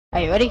Are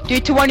you ready?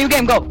 3, 2, 1, new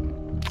game, go!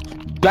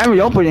 Grand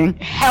reopening.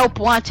 Help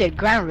wanted,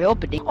 grand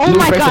reopening. Oh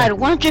my god,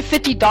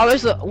 $150,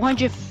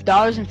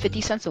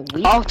 $100.50 a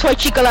week. Oh, Toy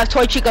Chica left,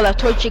 Toy Chica left,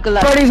 Toy Chica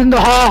left. Freddy's in the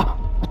hall.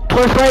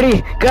 Toy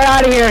Freddy, get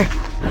out of here.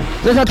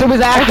 There's no too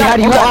action. How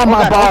do you on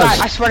my balls?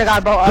 I swear to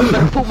God, bro, I'm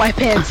gonna poop my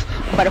pants.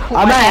 I'm gonna poop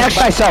my pants. I'm gonna ask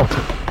myself.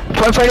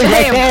 Toy Freddy's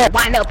right there.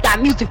 Wind up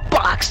that music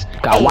box.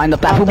 Gotta wind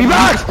up that poopy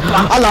box.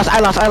 I lost. I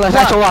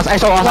so lost.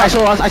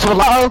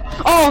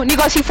 Oh,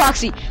 Nico, I see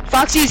Foxy.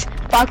 Foxy's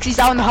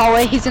out in the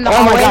hallway. He's in the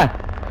hallway. Oh my god.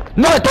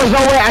 No, there's no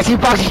way. I see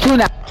Foxy too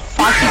now.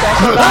 Foxy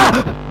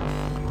does.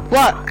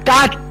 What?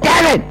 God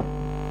damn it!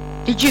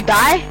 Did you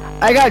die?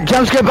 I got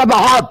jump scared by my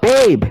hot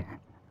babe.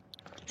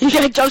 You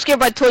got jump scared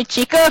by Toy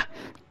Chica?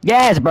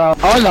 Yes, bro.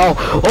 Oh no.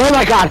 Oh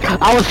my god.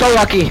 I was so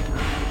lucky.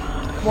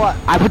 What?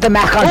 I put the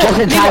mask on just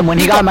in time when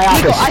he got in my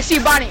office. I see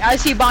Bonnie.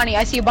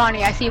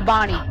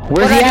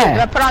 Where's he at?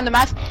 Do I put on the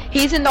mask?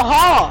 He's in the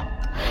hall.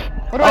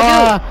 What do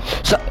I do?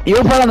 So you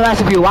can put on the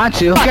mask if you want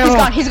to.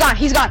 He's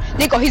gone.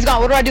 Nico, he's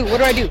gone. What do I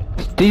do?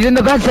 He's in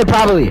the vent side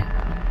probably.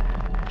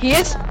 He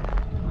is?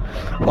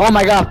 Oh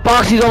my god,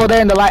 Foxy's over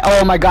there in the light.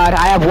 Oh my god,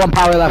 I have 1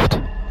 power left.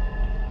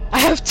 I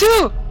have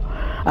 2.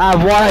 I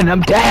have 1.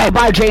 I'm dead.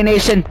 Bye, J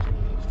Nation.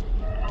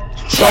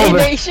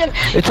 Nation.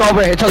 It's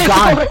over. It's all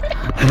gone.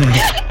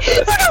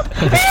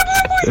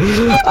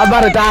 I'm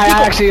about to die.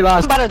 I actually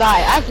lost. I'm about to die.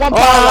 I have 1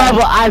 power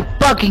left. I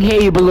fucking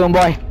hate you, Balloon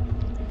Boy.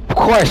 Of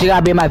course, you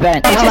gotta be in my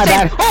vent. Oh my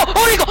bad.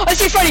 Oh, Nico, I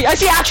see Freddy. I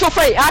see actual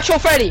Freddy.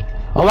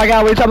 Oh my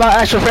god, what are you talking about,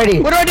 actual Freddy?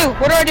 What do I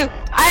do?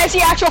 I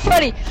see actual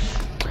Freddy.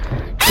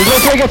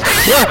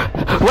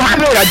 What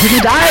happened? Did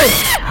you die?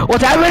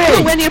 What's happening?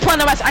 I need to put on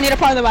the mask.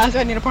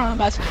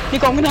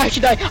 Nico, I'm gonna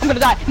actually die. I'm gonna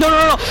die.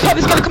 No.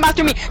 Puppi's gonna come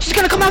after me. She's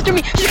gonna come. No,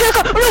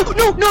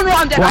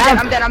 I'm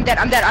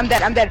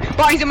dead.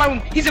 Bonnie's in my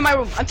room. He's in my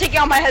room. I'm taking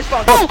out my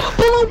headphones. Oh,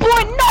 Balloon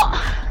Boy, no!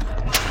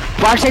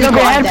 Why take off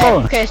your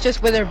headphones? Okay, it's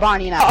just with her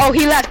Bonnie now. Oh,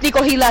 he left.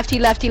 Nico, he left.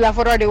 What do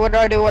I do? I'm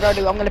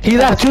gonna piss He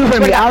left too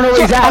from me. I don't know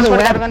where he's at. I'm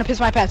gonna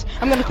piss my pants.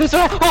 I'm gonna piss her.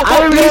 I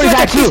don't know where he's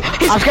at too.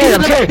 I'm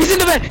scared. He's in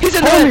the vent.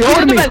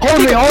 Hold me.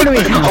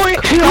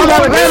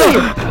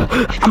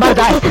 I'm about to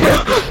die.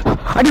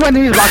 I just went to the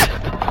music box.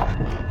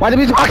 Why the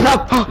music box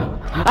up?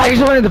 I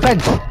just went in the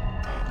fence.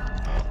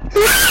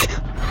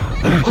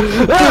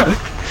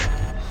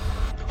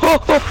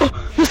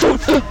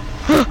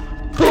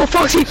 Oh,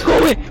 Foxy, go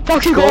away!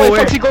 Foxy, go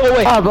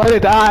away! I'm about to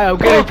die, I'm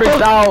getting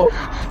freaked out.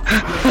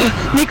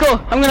 Nico,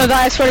 I'm gonna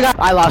die, I swear to God.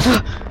 I lost.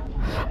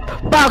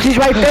 Foxy's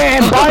right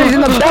there and Bonnie's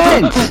in the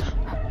fence!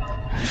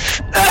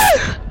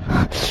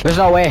 There's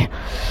no way.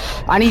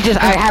 I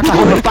have to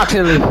hold the Foxy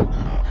to leave.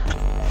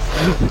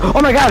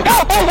 Oh my god!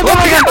 Oh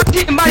my god!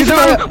 He's in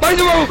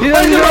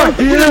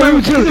the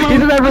room too!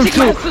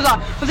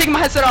 I'm taking my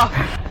headset off.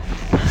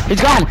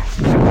 He's gone!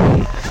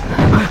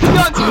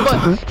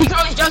 He can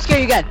always jump scare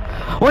you again.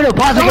 Wait, no,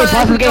 pause the game.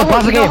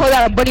 You know who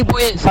that buddy boy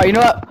is. Alright, you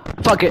know what?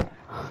 Fuck it.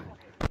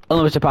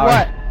 Unlimited power.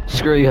 What?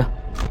 Screw you.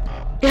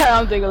 Yeah,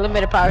 I'm doing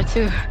limited power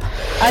too.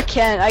 I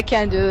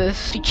can't do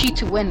this. You cheat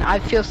to win. I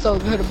feel so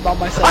good about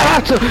myself. I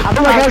have to.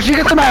 Oh my god, she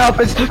gets to my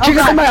office.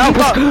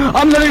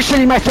 I'm literally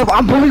shitting myself.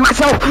 I'm pooping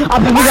myself. Oh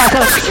my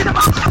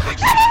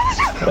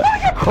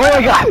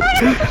god.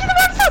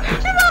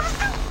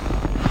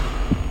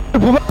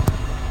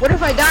 What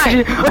if I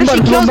die? What if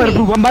she kills me?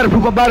 I'm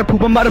about to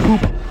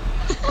poop.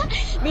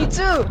 Me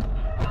too.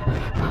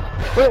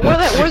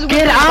 Where's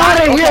Get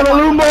out of here,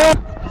 Balloon Boy!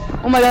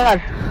 Oh my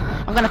god.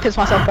 I'm gonna piss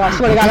myself, bro. I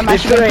swear to God, I'm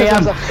actually gonna piss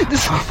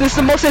myself. This is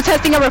the most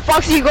intense thing ever.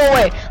 Foxy, go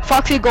away.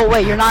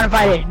 You're not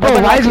invited.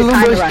 Bro, why is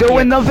Balloon Boy still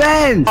in the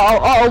vent?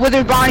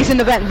 Wither Bonnie's in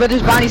the vent.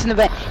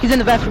 He's in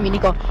the vent for me,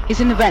 Nico. He's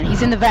in the vent.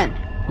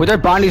 Wither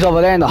Bonnie's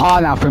over there in the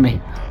hall now for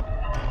me.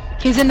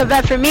 He's in the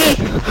vent for me.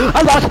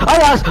 I lost.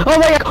 Oh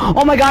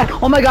my god.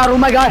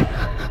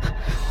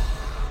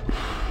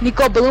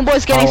 Nico, Balloon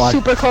Boy's getting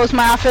super close to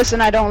my office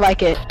and I don't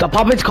like it. The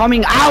puppet's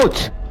coming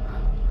out!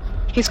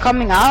 He's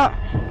coming out?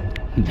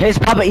 His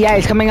puppet, yeah,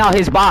 he's coming out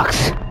his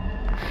box.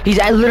 He's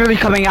literally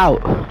coming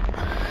out.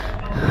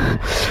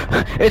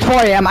 It's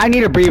 4 AM, I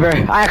need a breather.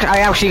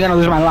 I actually gonna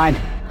lose my mind.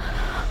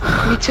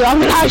 Me too, I'm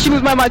gonna actually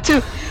lose my mind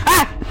too.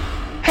 Ah!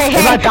 Hey,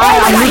 if I die,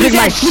 I'm losing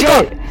my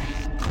shit!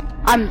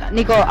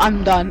 Nico,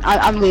 I'm done.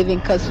 I'm leaving,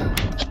 cause...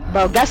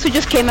 Bro, guess who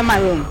just came in my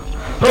room?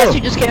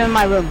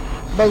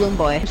 Balloon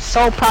Boy. I'm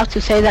so proud to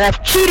say that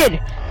I've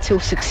cheated to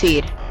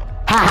succeed.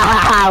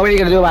 Ha! What are you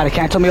gonna do about it?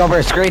 Cancel me over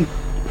a screen?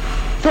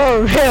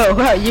 For real?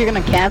 You're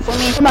gonna cancel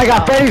me? Oh my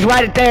god, Freddy's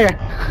right there!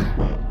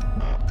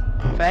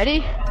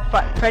 Freddy?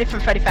 Freddy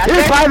from Freddy Fazbear?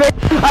 Here's 5 AM!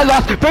 I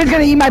lost! Freddy's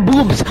gonna eat my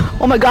boobs!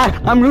 Oh my god,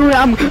 I'm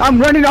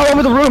running all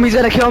over the room, he's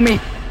gonna kill me!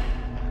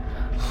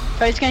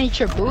 Freddy's gonna eat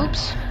your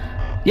boobs?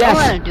 Yes!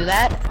 I don't wanna do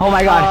that. Oh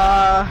my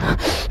god.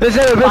 This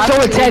has been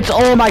so intense,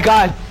 oh my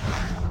god!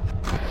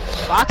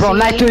 Foxy. Bro,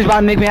 night 2 is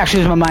about to make me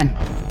actually lose my mind.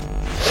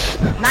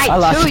 Night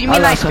 2? You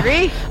mean night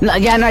 3?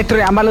 Yeah, night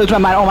 3. I'm about to lose my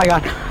mind. Oh my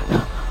god.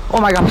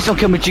 Please don't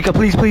kill me, Chica.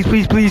 Please.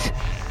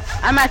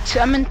 I'm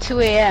in 2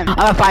 AM. I'm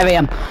at 5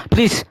 AM.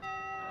 Please.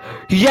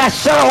 Yes,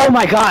 sir. Oh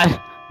my god.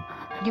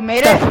 You made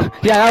it?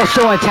 Yeah, that was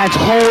so intense.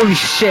 Holy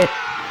shit.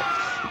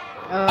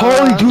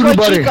 Holy doodle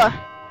butter.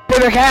 For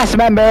the cast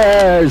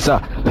members.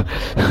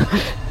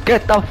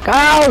 Get the fuck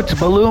out,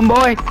 balloon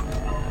boy.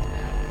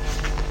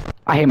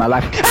 I hate my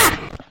life. Ah!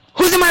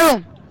 Who's in my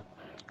room?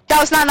 That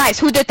was not nice.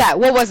 Who did that?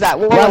 What was that?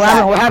 What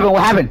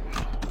happened?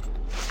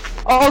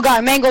 Oh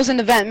god, Mango's in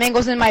the vent.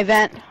 Mango's in my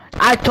vent.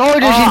 I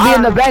told you she'd be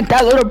in the vent.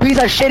 That little piece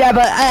of shit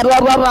ever. I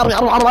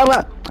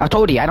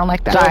told you, I don't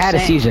like that. Sorry, I had a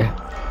seizure.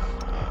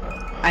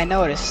 I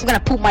noticed. I'm gonna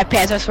poop my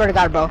pants, I swear to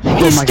god, bro. Oh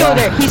He's still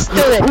there.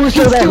 Who's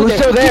still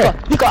there?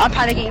 Nico, I'm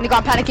panicking.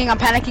 I'm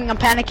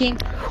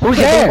panicking. Who's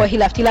there? Balloon boy, he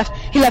left.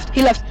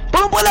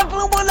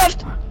 Balloon boy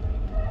left.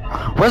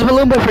 Where's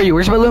Balloon Boy for you?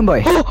 Where's Balloon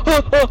Boy? Oh,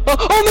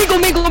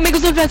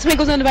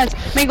 Mango's in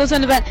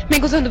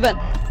the vent.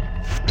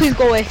 Please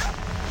go away.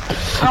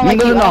 I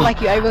don't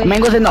like you. I really...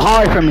 Mango's in the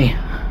hallway for me.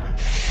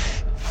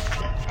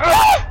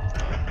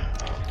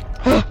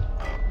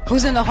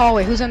 Who's in the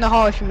hallway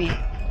for me?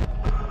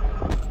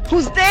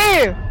 Who's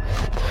there?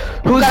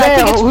 Who's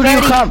there? Who do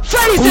you come?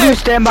 Freddy's Who there! do you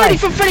stand by?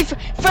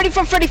 Freddy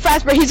from Freddy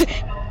Fazbear. He's...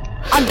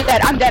 I'm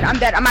dead.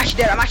 I'm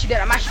actually dead. What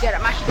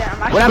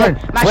happened?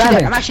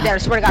 I'm actually dead. I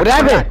swear to God. What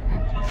happened?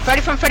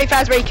 Freddy from Freddy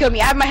Fazbear, he killed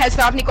me. I have my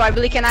headset off, Nico. I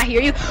really cannot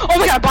hear you. Oh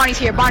my god, Bonnie's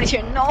here.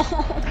 No.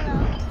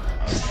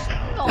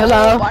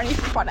 Hello? Bonnie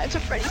from Five Nights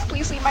at Freddy's,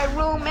 please leave my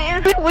room,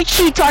 man. Which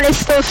cheaton is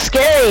so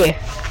scary?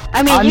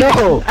 I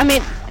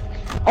mean,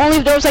 only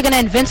if there was like an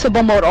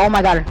invincible mode. Oh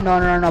my god. No.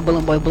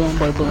 Balloon boy. Don't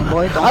screw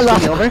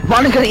me over.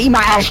 Bonnie's gonna eat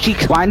my ass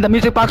cheeks. Wind the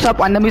music box up.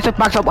 No,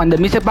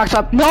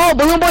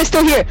 Balloon Boy's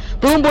still here.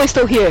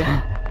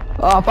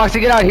 Oh, Foxy,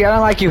 get out of here. I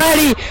don't like you.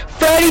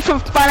 Freddy from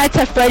Five Nights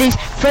at Freddy's.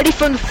 Freddy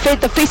from the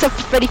face of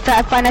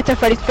Five Nights at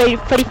Freddy's. Freddy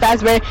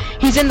Fazbear.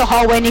 He's in the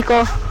hallway,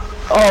 Nico.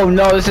 Oh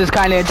no, this is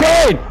kinda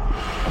insane.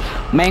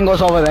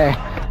 Mango's over there.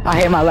 I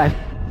hate my life.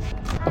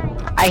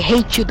 I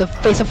hate you, the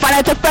face of Five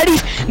Nights at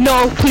Freddy's.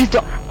 No, please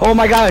don't. Oh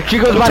my god,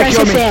 Chico's about to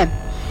kill me.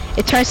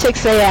 It turned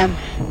 6 a.m.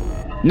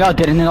 No, it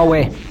didn't. No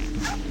way.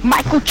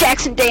 Michael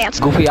Jackson dance.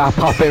 Goofy, I'll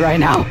pop it right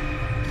now.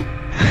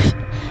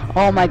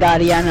 Oh my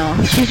god, yeah, no.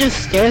 She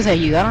just stares at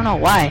you. I don't know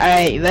why.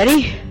 Alright, you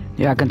ready?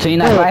 Yeah, continue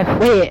that life.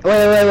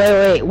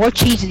 Wait. What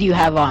cheats do you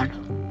have on?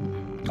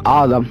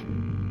 All of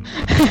them.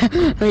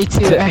 Me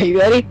too. Are you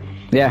ready?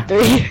 Yeah.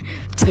 3,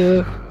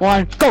 2,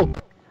 1, go!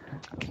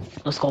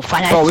 Let's go.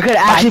 Five Nights. Bro, we could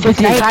actually beat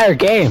the entire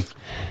game.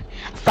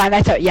 Five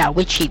Nights at, yeah,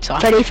 with cheats on.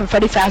 Freddy from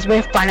Freddy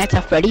Fazbear, Five Nights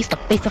at Freddy's, the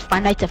face of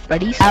Five Nights at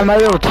Freddy's. I have my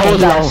little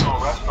toes out.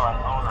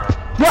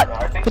 What?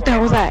 What the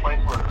hell was that?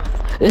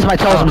 This is my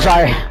toes, I'm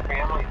sorry.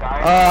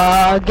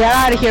 Get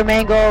out of here,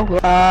 Mango.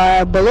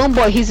 Balloon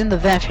Boy, he's in the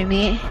vent for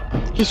me.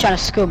 He's trying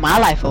to screw my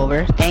life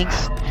over.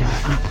 Thanks.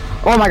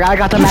 Oh my god, I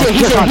got the match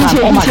just on time.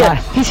 Oh my god.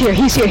 He's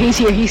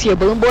here.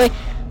 Balloon Boy,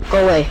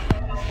 go away.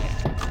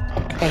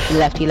 Okay, he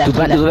left. Do the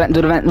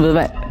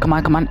vent. Come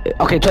on.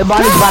 Okay, Toy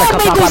Bonnie's about to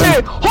come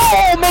out.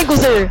 Oh,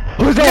 Mango's there.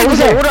 Who's there?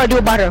 What do I do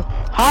about her?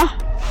 Huh?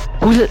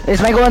 Who's it?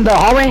 Is Mango in the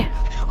hallway?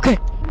 Okay.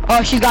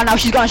 Oh, she's gone now.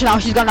 Okay.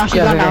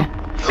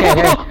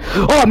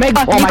 Oh,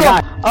 Mango. Oh my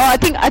god. I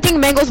think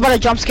Mango's about to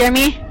jump scare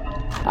me.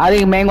 I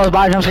think Mango's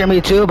about to jump scare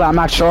me too, but I'm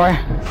not sure.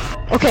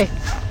 Okay.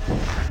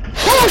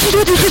 Oh,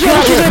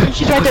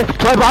 she's right there.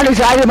 Toy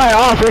Bonnie's out of my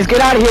office. Get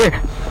out of here.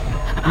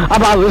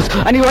 I'm about to lose.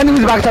 I need one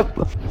who's backed up.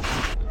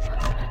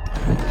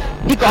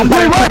 Nico, I'm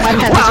not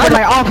in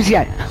my office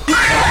yet.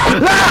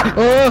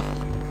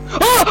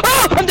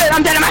 I'm dead.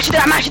 I'm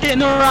actually dead.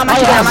 No, I'm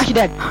actually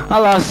dead. I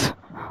lost.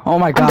 Oh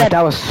my god,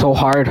 that was so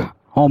hard.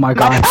 Oh my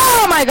god.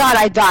 Oh my god,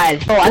 I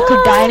died. Oh, I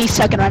could die any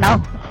second right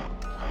now.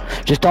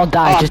 Just don't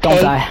die. Just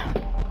don't die.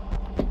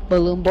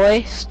 Balloon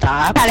Boy,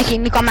 stop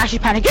panicking. Nico, I'm actually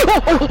panicking.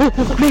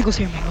 Mango's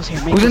here.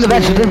 Who's in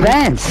the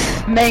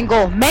vents?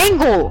 Mango.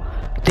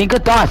 Think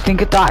of thoughts.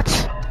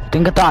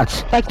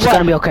 Like it's what?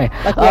 gonna be okay.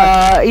 Like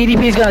what?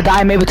 EDP is gonna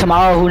die maybe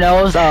tomorrow, who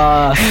knows?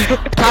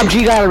 Top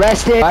G got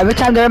arrested. Every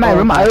time they're in my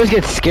room, I always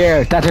get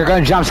scared that they're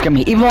gonna jump scare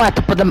me. Even when I have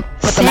to put the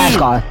mask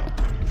on.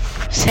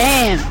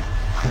 Same.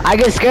 I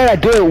get scared, I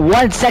do it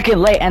 1 second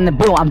late, and then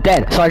boom, I'm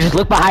dead. So I just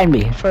look behind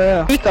me. For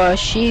real. Nico,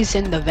 she's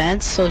in the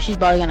vents, so she's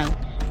probably gonna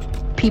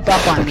peep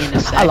up on me in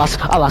a sec. I lost.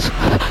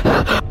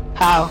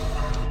 How?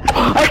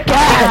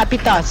 Happy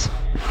thoughts.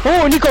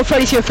 Oh, Nico,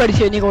 Freddy's here.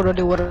 Nico, what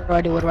do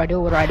I do?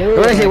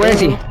 Where is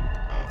he?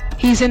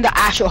 He's in the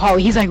actual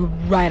hallway. He's like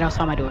right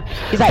outside my door.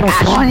 He's like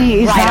Funny,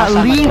 he's not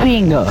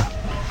leaving. Oh,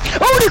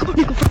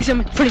 Nico,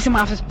 Freddy's in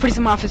my office.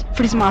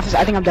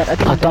 I think I'm dead.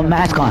 Put the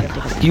mask on.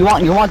 You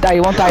won't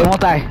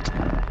die.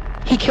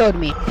 He killed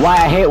me. Why?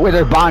 I hate with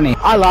her Bonnie.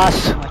 I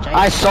lost.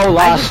 I so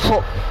lost.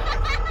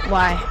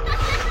 Why?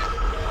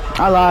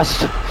 I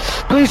lost.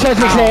 Please say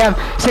 6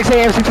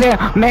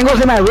 a.m. Mango's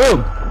in my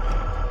room.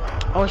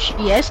 Oh, she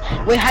is?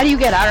 Wait, how do you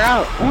get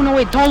out? Oh no,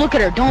 wait, don't look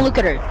at her.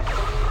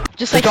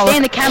 Just like stay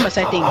in the cameras,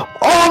 I think.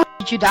 Oh!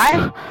 Did you die?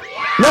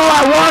 No,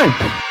 I won!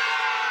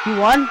 You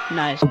won?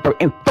 Nice.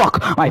 And fuck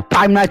my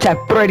Five Nights at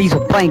Freddy's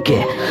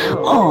blanket.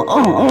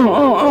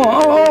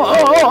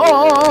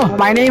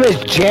 My name is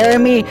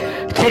Jeremy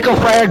Tickle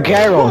Fire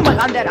Gerald. Oh my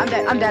god,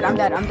 I'm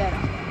dead.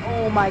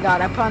 Oh my god,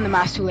 I put on the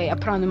mask too late.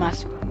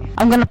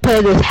 I'm gonna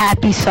play this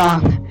happy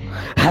song.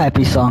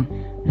 Happy song.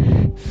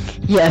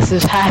 Yes,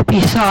 this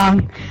happy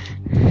song.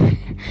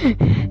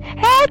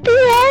 Happy.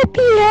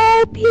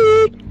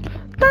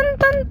 Dun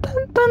dun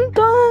dun dun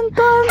dun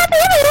dun.